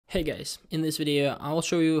Hey guys, in this video I will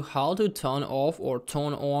show you how to turn off or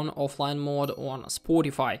turn on offline mode on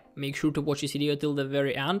Spotify. Make sure to watch this video till the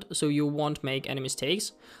very end so you won't make any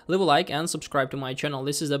mistakes. Leave a like and subscribe to my channel,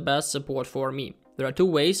 this is the best support for me. There are two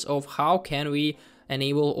ways of how can we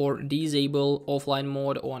enable or disable offline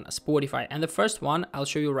mode on Spotify, and the first one I'll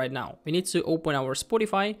show you right now. We need to open our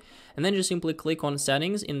Spotify and then just simply click on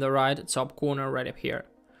settings in the right top corner right up here.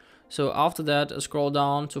 So after that scroll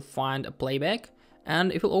down to find a playback.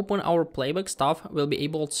 And if we'll open our playback stuff, we'll be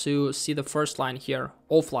able to see the first line here,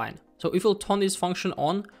 offline. So if we'll turn this function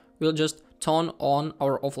on, we'll just turn on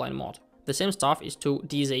our offline mode. The same stuff is to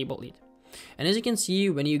disable it. And as you can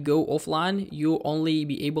see, when you go offline, you'll only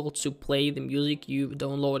be able to play the music you've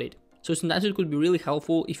downloaded. So sometimes it could be really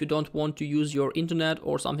helpful if you don't want to use your internet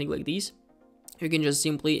or something like this. You can just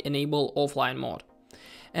simply enable offline mode.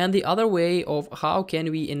 And the other way of how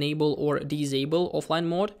can we enable or disable offline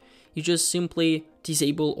mode, you just simply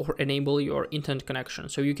disable or enable your internet connection.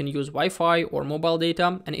 So you can use Wi-Fi or mobile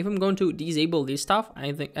data. And if I'm going to disable this stuff,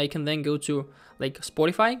 I think I can then go to like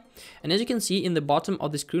Spotify. And as you can see in the bottom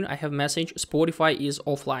of the screen, I have message Spotify is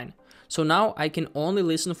offline. So now I can only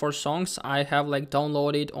listen for songs I have like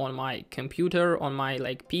downloaded on my computer, on my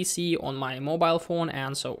like PC, on my mobile phone,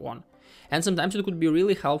 and so on. And sometimes it could be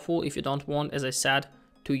really helpful if you don't want, as I said,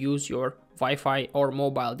 to use your Wi-Fi or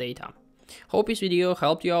mobile data. Hope this video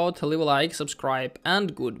helped you out. Leave a like, subscribe,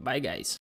 and goodbye guys.